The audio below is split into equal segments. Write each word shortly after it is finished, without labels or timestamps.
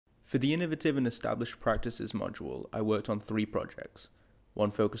For the Innovative and Established Practices module, I worked on 3 projects.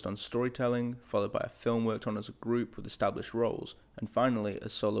 One focused on storytelling, followed by a film worked on as a group with established roles, and finally a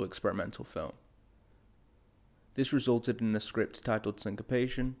solo experimental film. This resulted in a script titled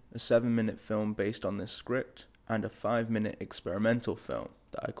Syncopation, a 7-minute film based on this script, and a 5-minute experimental film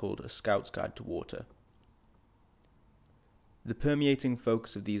that I called A Scout's Guide to Water. The permeating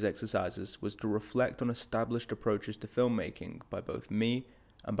focus of these exercises was to reflect on established approaches to filmmaking by both me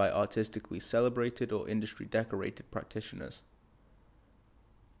and by artistically celebrated or industry-decorated practitioners.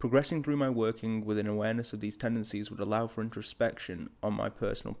 Progressing through my working with an awareness of these tendencies would allow for introspection on my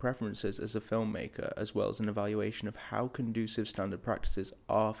personal preferences as a filmmaker, as well as an evaluation of how conducive standard practices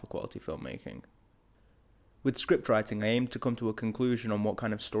are for quality filmmaking. With scriptwriting, I aimed to come to a conclusion on what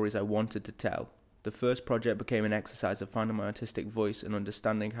kind of stories I wanted to tell. The first project became an exercise of finding my artistic voice and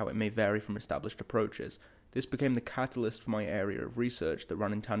understanding how it may vary from established approaches. This became the catalyst for my area of research that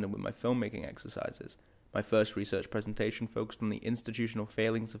ran in tandem with my filmmaking exercises. My first research presentation focused on the institutional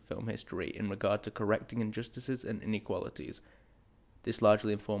failings of film history in regard to correcting injustices and inequalities. This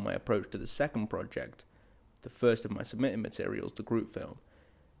largely informed my approach to the second project, the first of my submitted materials, the group film.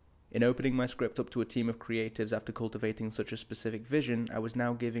 In opening my script up to a team of creatives after cultivating such a specific vision, I was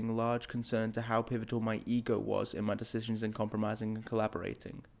now giving large concern to how pivotal my ego was in my decisions in compromising and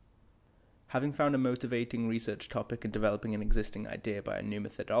collaborating. Having found a motivating research topic and developing an existing idea by a new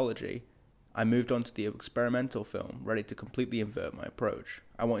methodology, I moved on to the experimental film, ready to completely invert my approach.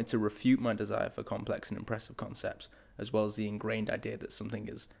 I wanted to refute my desire for complex and impressive concepts, as well as the ingrained idea that something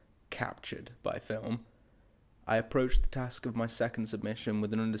is captured by film. I approached the task of my second submission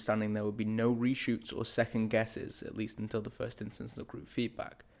with an understanding there would be no reshoots or second guesses, at least until the first instance of group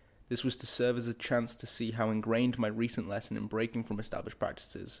feedback. This was to serve as a chance to see how ingrained my recent lesson in breaking from established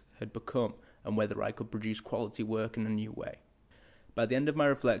practices had become, and whether I could produce quality work in a new way. By the end of my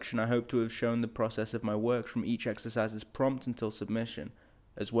reflection, I hope to have shown the process of my work from each exercise's prompt until submission,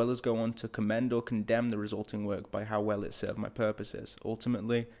 as well as go on to commend or condemn the resulting work by how well it served my purposes.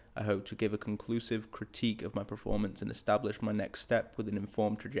 Ultimately, I hope to give a conclusive critique of my performance and establish my next step with an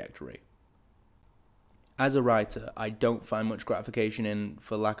informed trajectory. As a writer, I don't find much gratification in,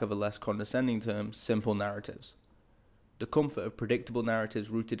 for lack of a less condescending term, simple narratives. The comfort of predictable narratives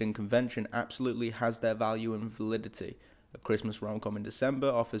rooted in convention absolutely has their value and validity. A Christmas rom-com in December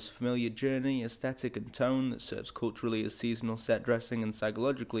offers familiar journey, aesthetic and tone that serves culturally as seasonal set dressing and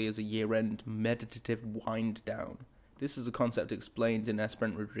psychologically as a year-end meditative wind down. This is a concept explained in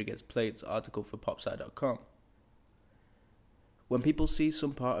Esperant Rodriguez-Plate's article for popsci.com. When people see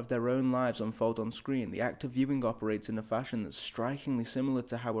some part of their own lives unfold on screen, the act of viewing operates in a fashion that's strikingly similar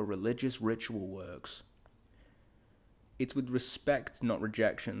to how a religious ritual works. It's with respect, not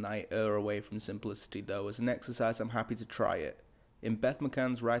rejection, that I err away from simplicity, though. As an exercise, I'm happy to try it. In Beth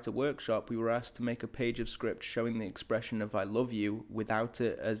McCann's writer workshop, we were asked to make a page of script showing the expression of I love you without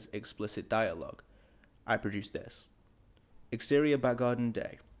it as explicit dialogue. I produced this. Exterior back garden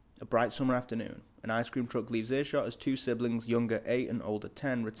day. A bright summer afternoon. An ice cream truck leaves earshot as 2 siblings, younger 8 and older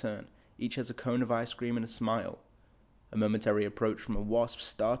 10, return. Each has a cone of ice cream and a smile. A momentary approach from a wasp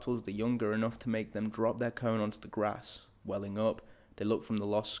startles the younger enough to make them drop their cone onto the grass. Welling up, they look from the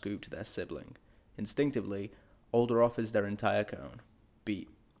lost scoop to their sibling. Instinctively, older offers their entire cone. Beat.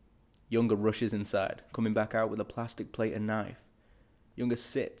 Younger rushes inside, coming back out with a plastic plate and knife. Younger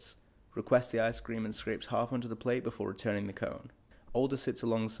sits, requests the ice cream and scrapes half onto the plate before returning the cone. Older sits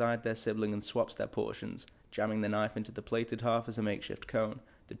alongside their sibling and swaps their portions, jamming the knife into the plated half as a makeshift cone.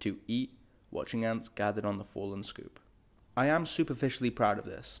 The 2 eat, watching ants gathered on the fallen scoop. I am superficially proud of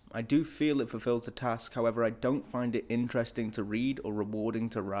this. I do feel it fulfills the task, however I don't find it interesting to read or rewarding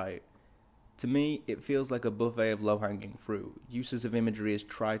to write. To me, it feels like a buffet of low-hanging fruit, uses of imagery as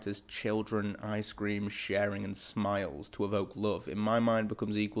trite as children, ice cream, sharing and smiles to evoke love, in my mind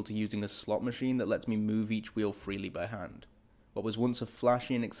becomes equal to using a slot machine that lets me move each wheel freely by hand. What was once a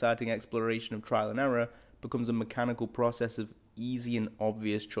flashy and exciting exploration of trial and error becomes a mechanical process of easy and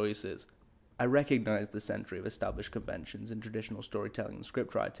obvious choices. I recognize the century of established conventions in traditional storytelling and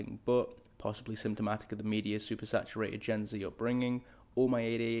scriptwriting, but, possibly symptomatic of the media's supersaturated Gen Z upbringing, or my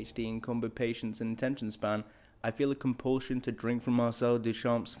ADHD encumbered patience and attention span, I feel a compulsion to drink from Marcel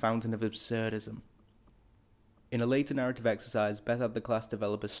Duchamp's fountain of absurdism. In a later narrative exercise, Beth had the class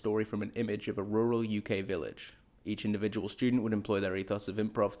develop a story from an image of a rural UK village. Each individual student would employ their ethos of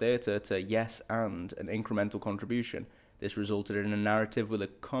improv theatre to yes and an incremental contribution. This resulted in a narrative with a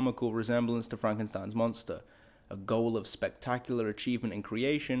comical resemblance to Frankenstein's monster, a goal of spectacular achievement in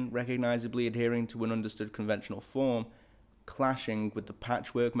creation, recognizably adhering to an understood conventional form, clashing with the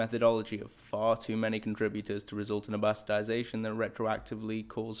patchwork methodology of far too many contributors to result in a bastardization that retroactively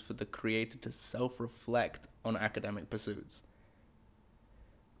calls for the creator to self-reflect on academic pursuits.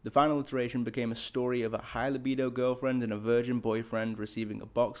 The final iteration became a story of a high libido girlfriend and a virgin boyfriend receiving a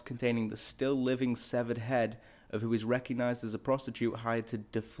box containing the still-living severed head of who is recognized as a prostitute hired to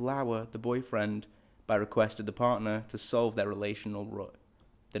deflower the boyfriend by request of the partner to solve their relational rut.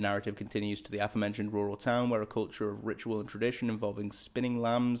 The narrative continues to the aforementioned rural town where a culture of ritual and tradition involving spinning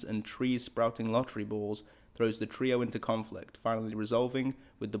lambs and trees sprouting lottery balls throws the trio into conflict, finally resolving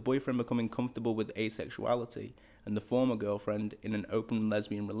with the boyfriend becoming comfortable with asexuality and the former girlfriend in an open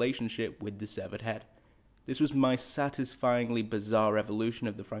lesbian relationship with the severed head. This was my satisfyingly bizarre evolution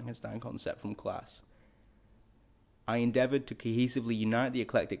of the Frankenstein concept from Class. I endeavoured to cohesively unite the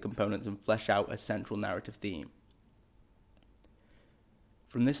eclectic components and flesh out a central narrative theme.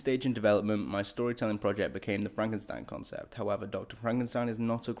 From this stage in development, my storytelling project became the Frankenstein concept. However, Dr. Frankenstein is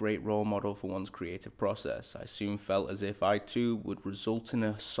not a great role model for one's creative process. I soon felt as if I too would result in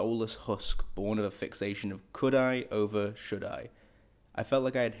a soulless husk born of a fixation of could I over should I. I felt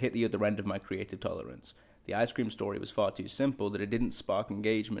like I had hit the other end of my creative tolerance. The ice cream story was far too simple that it didn't spark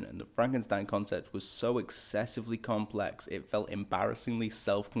engagement, and the Frankenstein concept was so excessively complex it felt embarrassingly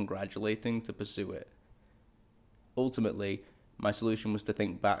self-congratulating to pursue it. Ultimately, my solution was to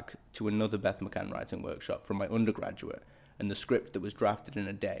think back to another Beth McCann writing workshop from my undergraduate and the script that was drafted in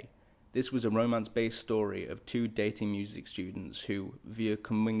a day. This was a romance-based story of two dating music students who, via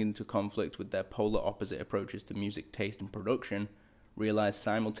coming into conflict with their polar opposite approaches to music taste and production, realized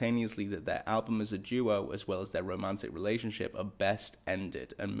simultaneously that their album as a duo as well as their romantic relationship are best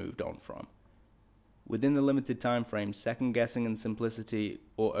ended and moved on from. Within the limited time frame, second-guessing and simplicity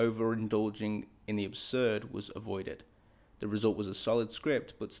or overindulging in the absurd was avoided. The result was a solid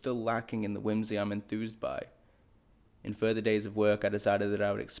script, but still lacking in the whimsy I'm enthused by. In further days of work, I decided that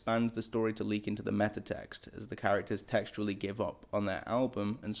I would expand the story to leak into the metatext, as the characters textually give up on their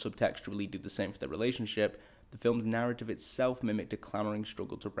album and subtextually do the same for their relationship. The film's narrative itself mimicked a clamoring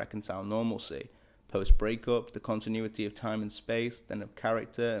struggle to reconcile normalcy. Post-breakup, the continuity of time and space, then of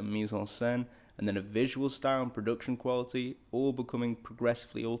character and mise-en-scène, and then of visual style and production quality, all becoming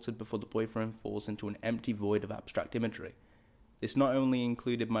progressively altered before the boyfriend falls into an empty void of abstract imagery. This not only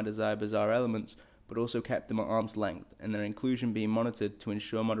included my desired bizarre elements, but also kept them at arm's length, and their inclusion being monitored to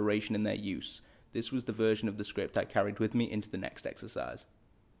ensure moderation in their use. This was the version of the script I carried with me into the next exercise.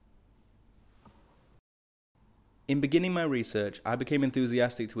 In beginning my research, I became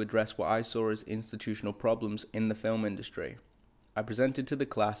enthusiastic to address what I saw as institutional problems in the film industry. I presented to the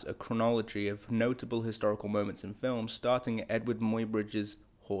class a chronology of notable historical moments in film, starting at Edward Muybridge's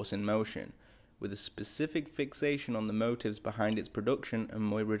Horse in Motion, with a specific fixation on the motives behind its production and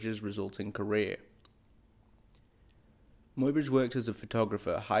Muybridge's resulting career. Muybridge worked as a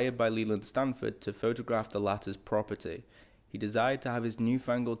photographer hired by Leland Stanford to photograph the latter's property. He desired to have his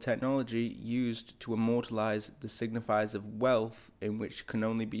newfangled technology used to immortalize the signifiers of wealth, in which can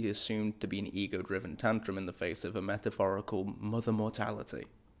only be assumed to be an ego-driven tantrum in the face of a metaphorical mother mortality.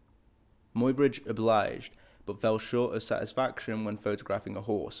 Muybridge obliged, but fell short of satisfaction when photographing a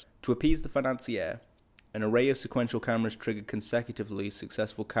horse. To appease the financier, an array of sequential cameras triggered consecutively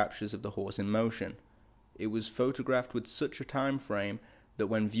successful captures of the horse in motion. It was photographed with such a time frame that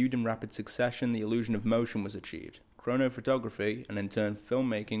when viewed in rapid succession, the illusion of motion was achieved. Chronophotography, and in turn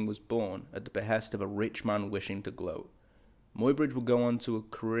filmmaking, was born at the behest of a rich man wishing to gloat. Muybridge would go on to a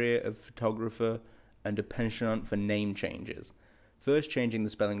career of photographer and a penchant for name changes, first changing the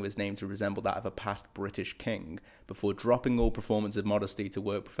spelling of his name to resemble that of a past British king, before dropping all performance of modesty to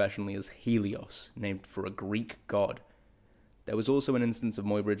work professionally as Helios, named for a Greek god. There was also an instance of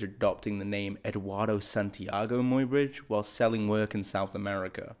Muybridge adopting the name Eduardo Santiago Muybridge while selling work in South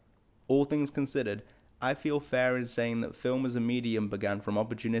America. All things considered, I feel fair in saying that film as a medium began from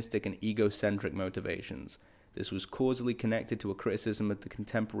opportunistic and egocentric motivations. This was causally connected to a criticism of the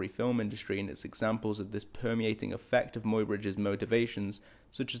contemporary film industry and its examples of this permeating effect of Muybridge's motivations,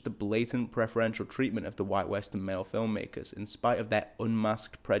 such as the blatant preferential treatment of the white Western male filmmakers, in spite of their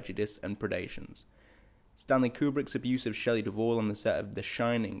unmasked prejudice and predations. Stanley Kubrick's abuse of Shelley Duvall on the set of The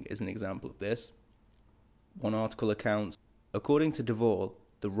Shining is an example of this. One article accounts, according to Duvall,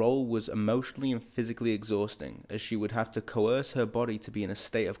 the role was emotionally and physically exhausting, as she would have to coerce her body to be in a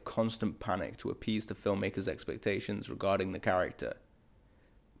state of constant panic to appease the filmmaker's expectations regarding the character.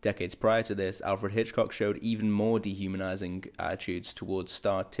 Decades prior to this, Alfred Hitchcock showed even more dehumanizing attitudes towards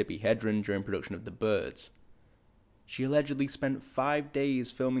star Tippi Hedren during production of The Birds. She allegedly spent 5 days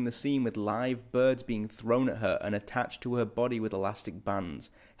filming the scene with live birds being thrown at her and attached to her body with elastic bands.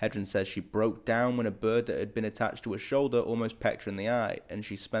 Hedren says she broke down when a bird that had been attached to her shoulder almost pecked her in the eye, and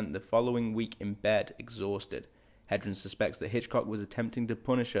she spent the following week in bed, exhausted. Hedren suspects that Hitchcock was attempting to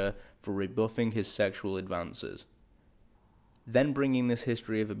punish her for rebuffing his sexual advances. Then bringing this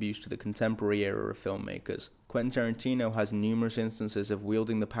history of abuse to the contemporary era of filmmakers, Quentin Tarantino has numerous instances of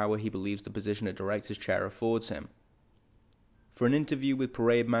wielding the power he believes the position of director's chair affords him. For an interview with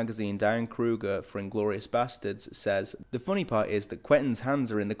Parade magazine, Diane Kruger for Inglourious Basterds says, "The funny part is that Quentin's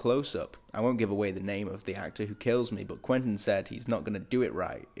hands are in the close-up. I won't give away the name of the actor who kills me, but Quentin said he's not going to do it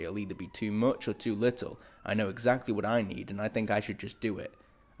right. It'll either be too much or too little. I know exactly what I need, and I think I should just do it.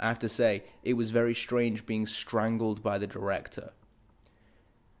 I have to say, it was very strange being strangled by the director."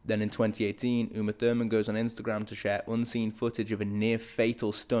 Then in 2018, Uma Thurman goes on Instagram to share unseen footage of a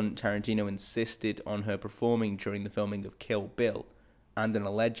near-fatal stunt Tarantino insisted on her performing during the filming of Kill Bill, and an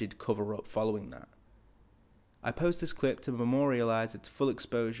alleged cover-up following that. I post this clip to memorialize its full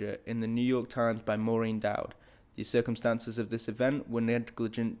exposure in the New York Times by Maureen Dowd. The circumstances of this event were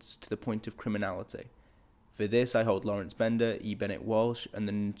negligence to the point of criminality. For this, I hold Lawrence Bender, E. Bennett Walsh, and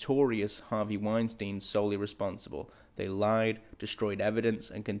the notorious Harvey Weinstein solely responsible. They lied, destroyed evidence,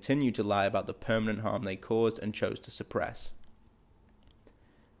 and continue to lie about the permanent harm they caused and chose to suppress.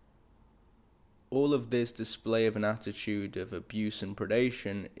 All of this display of an attitude of abuse and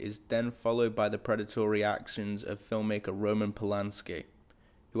predation is then followed by the predatory actions of filmmaker Roman Polanski,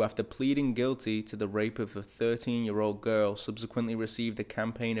 who after pleading guilty to the rape of a 13-year-old girl subsequently received a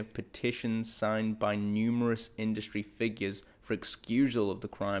campaign of petitions signed by numerous industry figures for excusal of the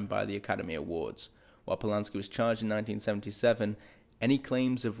crime by the Academy Awards. While Polanski was charged in 1977, any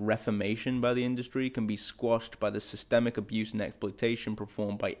claims of reformation by the industry can be squashed by the systemic abuse and exploitation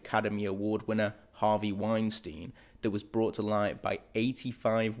performed by Academy Award winner Harvey Weinstein that was brought to light by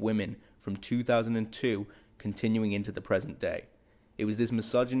 85 women from 2002 continuing into the present day. It was this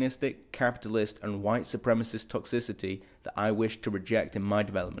misogynistic, capitalist, and white supremacist toxicity that I wished to reject in my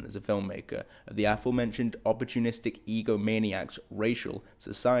development as a filmmaker of the aforementioned opportunistic egomaniacs' racial,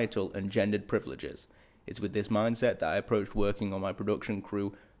 societal, and gendered privileges. It's with this mindset that I approached working on my production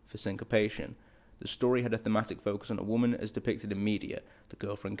crew for Syncopation. The story had a thematic focus on a woman as depicted in media. The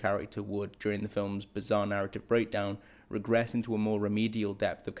girlfriend character would, during the film's bizarre narrative breakdown, regress into a more remedial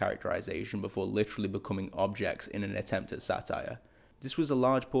depth of characterization before literally becoming objects in an attempt at satire. This was a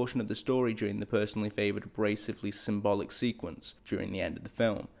large portion of the story during the personally favoured abrasively symbolic sequence during the end of the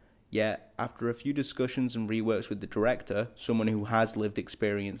film. Yet, after a few discussions and reworks with the director, someone who has lived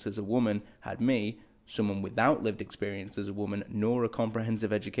experience as a woman had me, someone without lived experience as a woman nor a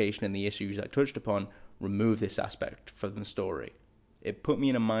comprehensive education in the issues I touched upon, remove this aspect from the story. It put me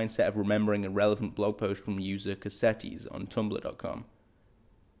in a mindset of remembering a relevant blog post from user Cassettis on tumblr.com.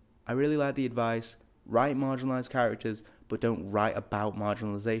 I really like the advice, write marginalized characters, but don't write about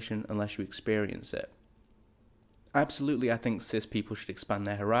marginalization unless you experience it. Absolutely, I think cis people should expand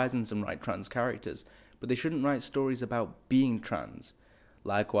their horizons and write trans characters, but they shouldn't write stories about being trans.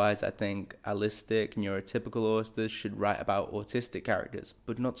 Likewise, I think allistic, neurotypical authors should write about autistic characters,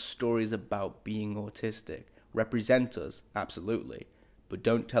 but not stories about being autistic. Represent us, absolutely, but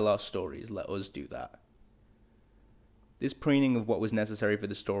don't tell our stories, let us do that. This preening of what was necessary for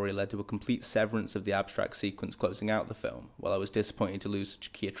the story led to a complete severance of the abstract sequence closing out the film. While I was disappointed to lose such a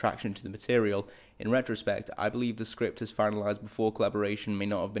key attraction to the material, in retrospect, I believe the script as finalized before collaboration may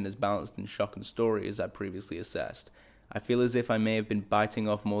not have been as balanced in shock and story as I previously assessed. I feel as if I may have been biting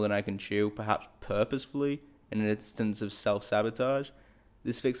off more than I can chew, perhaps purposefully, in an instance of self-sabotage.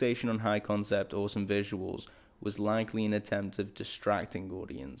 This fixation on high concept, awesome visuals, was likely an attempt of distracting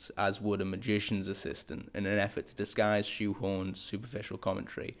audience, as would a magician's assistant, in an effort to disguise shoehorned, superficial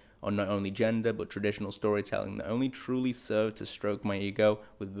commentary on not only gender but traditional storytelling that only truly served to stroke my ego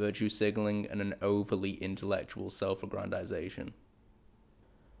with virtue signaling and an overly intellectual self-aggrandization.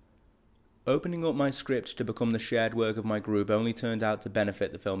 Opening up my script to become the shared work of my group only turned out to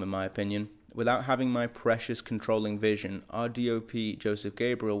benefit the film in my opinion. Without having my precious controlling vision, our DOP, Joseph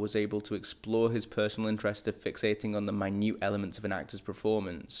Gabriel, was able to explore his personal interest of fixating on the minute elements of an actor's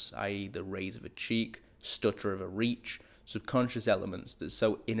performance, i.e. the raise of a cheek, stutter of a reach, subconscious elements that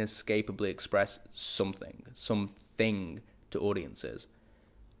so inescapably express something to audiences.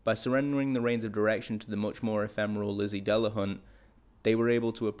 By surrendering the reins of direction to the much more ephemeral Lizzie Delahunt, they were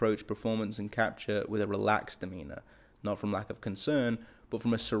able to approach performance and capture with a relaxed demeanour, not from lack of concern, but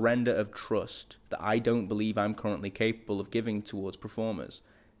from a surrender of trust that I don't believe I'm currently capable of giving towards performers.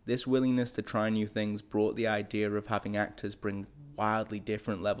 This willingness to try new things brought the idea of having actors bring wildly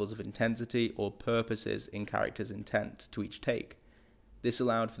different levels of intensity or purposes in characters' intent to each take. This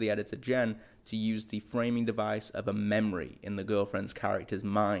allowed for the editor Jen to use the framing device of a memory in the girlfriend's character's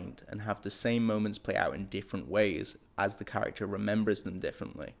mind and have the same moments play out in different ways as the character remembers them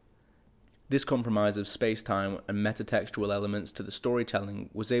differently. This compromise of space-time and metatextual elements to the storytelling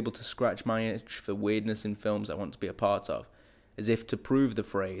was able to scratch my itch for weirdness in films I want to be a part of, as if to prove the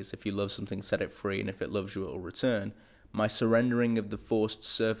phrase, if you love something set it free and if it loves you it will return. My surrendering of the forced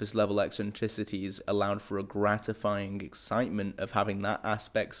surface-level eccentricities allowed for a gratifying excitement of having that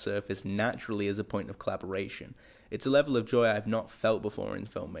aspect surface naturally as a point of collaboration. It's a level of joy I've not felt before in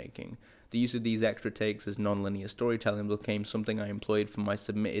filmmaking. The use of these extra takes as non-linear storytelling became something I employed for my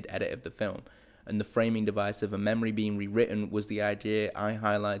submitted edit of the film, and the framing device of a memory being rewritten was the idea I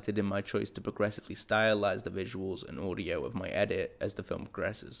highlighted in my choice to progressively stylize the visuals and audio of my edit as the film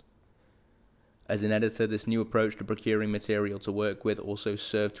progresses. As an editor, this new approach to procuring material to work with also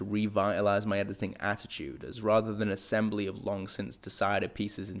served to revitalize my editing attitude, as rather than assembly of long since decided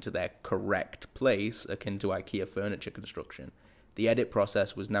pieces into their correct place, akin to IKEA furniture construction, the edit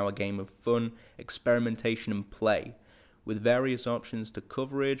process was now a game of fun, experimentation and play, with various options to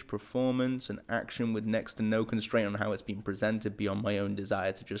coverage, performance, and action with next to no constraint on how it's been presented beyond my own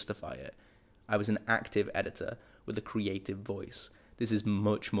desire to justify it. I was an active editor with a creative voice. This is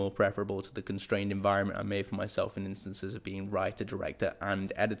much more preferable to the constrained environment I made for myself in instances of being writer, director,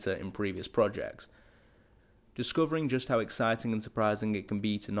 and editor in previous projects. Discovering just how exciting and surprising it can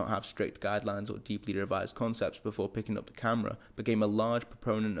be to not have strict guidelines or deeply revised concepts before picking up the camera became a large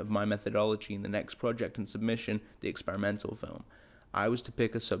proponent of my methodology in the next project and submission, the experimental film. I was to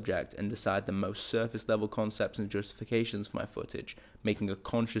pick a subject and decide the most surface-level concepts and justifications for my footage, making a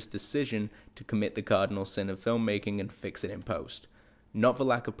conscious decision to commit the cardinal sin of filmmaking and fix it in post. Not for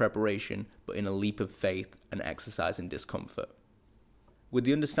lack of preparation, but in a leap of faith and exercise in discomfort. With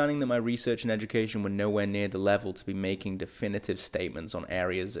the understanding that my research and education were nowhere near the level to be making definitive statements on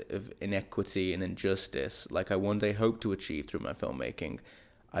areas of inequity and injustice like I one day hoped to achieve through my filmmaking,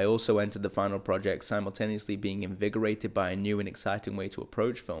 I also entered the final project simultaneously being invigorated by a new and exciting way to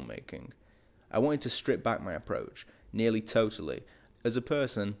approach filmmaking. I wanted to strip back my approach, nearly totally. As a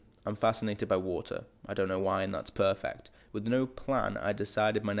person, I'm fascinated by water. I don't know why, and that's perfect. With no plan, I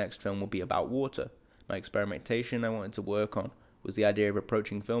decided my next film would be about water. My experimentation I wanted to work on was the idea of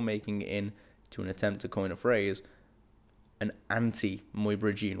approaching filmmaking in, to an attempt to coin a phrase, an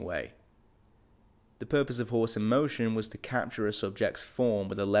anti-Muybridgian way. The purpose of Horse in Motion was to capture a subject's form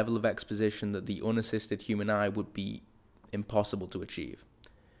with a level of exposition that the unassisted human eye would be impossible to achieve.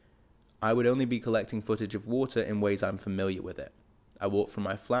 I would only be collecting footage of water in ways I'm familiar with it. I walked from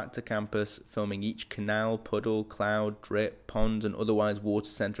my flat to campus, filming each canal, puddle, cloud, drip, pond, and otherwise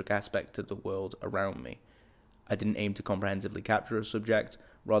water-centric aspect of the world around me. I didn't aim to comprehensively capture a subject,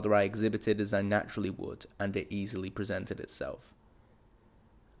 rather I exhibited as I naturally would, and it easily presented itself.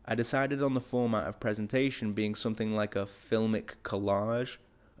 I decided on the format of presentation being something like a filmic collage,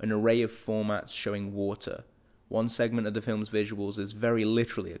 an array of formats showing water. One segment of the film's visuals is very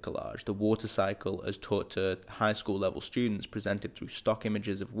literally a collage, the water cycle as taught to high school level students presented through stock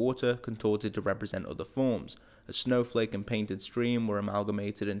images of water contorted to represent other forms. A snowflake and painted stream were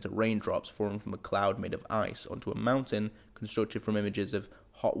amalgamated into raindrops formed from a cloud made of ice onto a mountain constructed from images of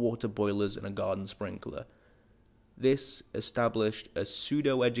hot water boilers and a garden sprinkler. This established a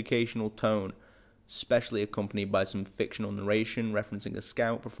pseudo-educational tone, especially accompanied by some fictional narration referencing a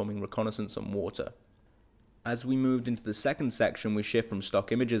scout performing reconnaissance on water. As we moved into the second section, we shift from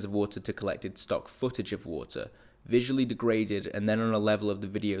stock images of water to collected stock footage of water, visually degraded and then on a level of the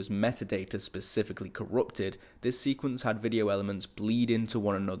video's metadata specifically corrupted. This sequence had video elements bleed into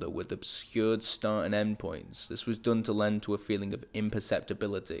one another with obscured start and end points. This was done to lend to a feeling of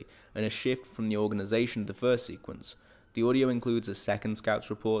imperceptibility and a shift from the organization of the first sequence. The audio includes a second scout's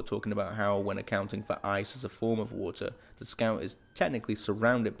report talking about how, when accounting for ice as a form of water, the scout is technically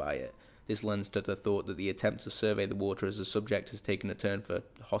surrounded by it. This lends to the thought that the attempt to survey the water as a subject has taken a turn for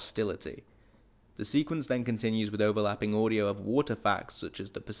hostility. The sequence then continues with overlapping audio of water facts such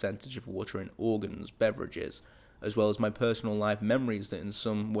as the percentage of water in organs, beverages, as well as my personal life memories that in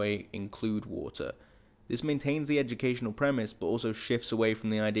some way include water. This maintains the educational premise but also shifts away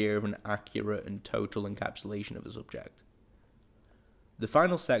from the idea of an accurate and total encapsulation of a subject. The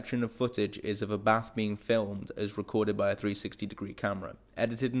final section of footage is of a bath being filmed as recorded by a 360-degree camera,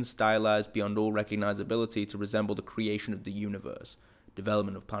 edited and stylized beyond all recognizability to resemble the creation of the universe,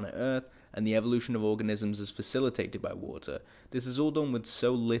 development of planet Earth, and the evolution of organisms as facilitated by water. This is all done with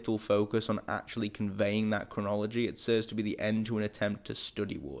so little focus on actually conveying that chronology, it serves to be the end to an attempt to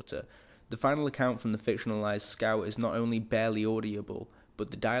study water. The final account from the fictionalized scout is not only barely audible,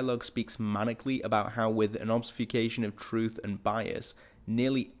 but the dialogue speaks manically about how, with an obfuscation of truth and bias,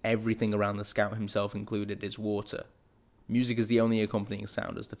 nearly everything around the scout himself included is water. Music is the only accompanying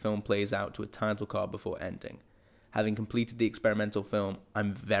sound as the film plays out to a title card before ending. Having completed the experimental film,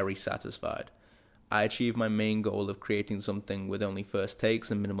 I'm very satisfied. I achieved my main goal of creating something with only first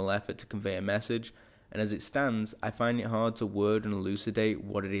takes and minimal effort to convey a message, and as it stands, I find it hard to word and elucidate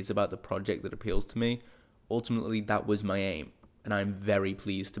what it is about the project that appeals to me. Ultimately, that was my aim, and I am very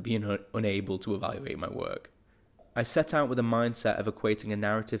pleased to be unable to evaluate my work. I set out with a mindset of equating a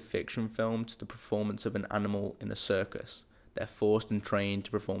narrative fiction film to the performance of an animal in a circus. They're forced and trained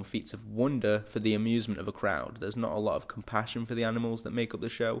to perform feats of wonder for the amusement of a crowd. There's not a lot of compassion for the animals that make up the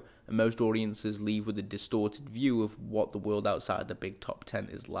show, and most audiences leave with a distorted view of what the world outside the big top tent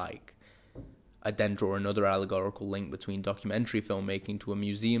is like. I then draw another allegorical link between documentary filmmaking to a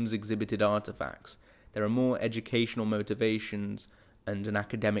museum's exhibited artifacts. There are more educational motivations and an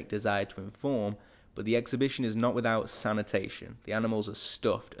academic desire to inform, but the exhibition is not without sanitation. The animals are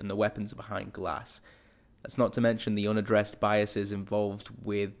stuffed and the weapons are behind glass. That's not to mention the unaddressed biases involved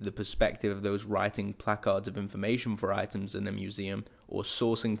with the perspective of those writing placards of information for items in a museum or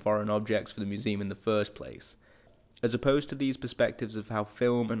sourcing foreign objects for the museum in the first place. As opposed to these perspectives of how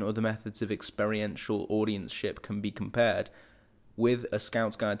film and other methods of experiential audienceship can be compared, with A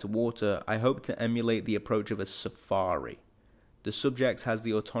Scout's Guide to Water, I hope to emulate the approach of a safari. The subject has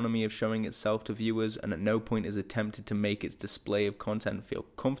the autonomy of showing itself to viewers and at no point is attempted to make its display of content feel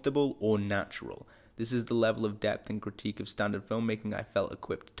comfortable or natural. This is the level of depth and critique of standard filmmaking I felt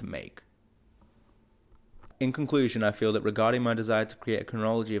equipped to make. In conclusion, I feel that regarding my desire to create a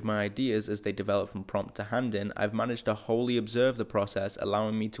chronology of my ideas as they develop from prompt to hand-in, I've managed to wholly observe the process,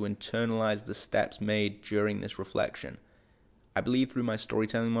 allowing me to internalize the steps made during this reflection. I believe through my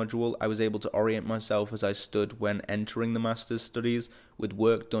storytelling module, I was able to orient myself as I stood when entering the master's studies, with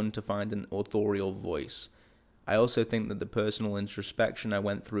work done to find an authorial voice. I also think that the personal introspection I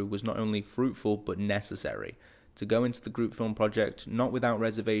went through was not only fruitful, but necessary. To go into the group film project, not without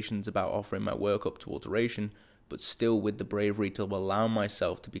reservations about offering my work up to alteration, but still with the bravery to allow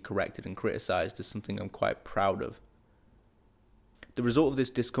myself to be corrected and criticized is something I'm quite proud of. The result of this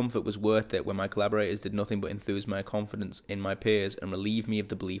discomfort was worth it when my collaborators did nothing but enthuse my confidence in my peers and relieve me of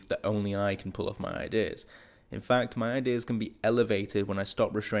the belief that only I can pull off my ideas. In fact, my ideas can be elevated when I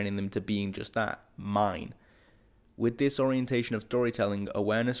stop restraining them to being just that, mine. With this orientation of storytelling,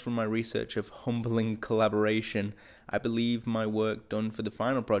 awareness from my research of humbling collaboration, I believe my work done for the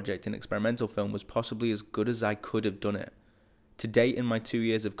final project in experimental film was possibly as good as I could have done it. To date, in my 2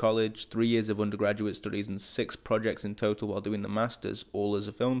 years of college, 3 years of undergraduate studies and 6 projects in total while doing the masters, all as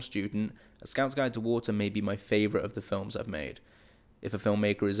a film student, A Scout's Guide to Water may be my favourite of the films I've made. If a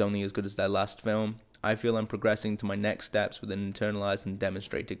filmmaker is only as good as their last film, I feel I'm progressing to my next steps with an internalized and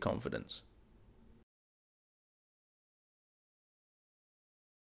demonstrated confidence.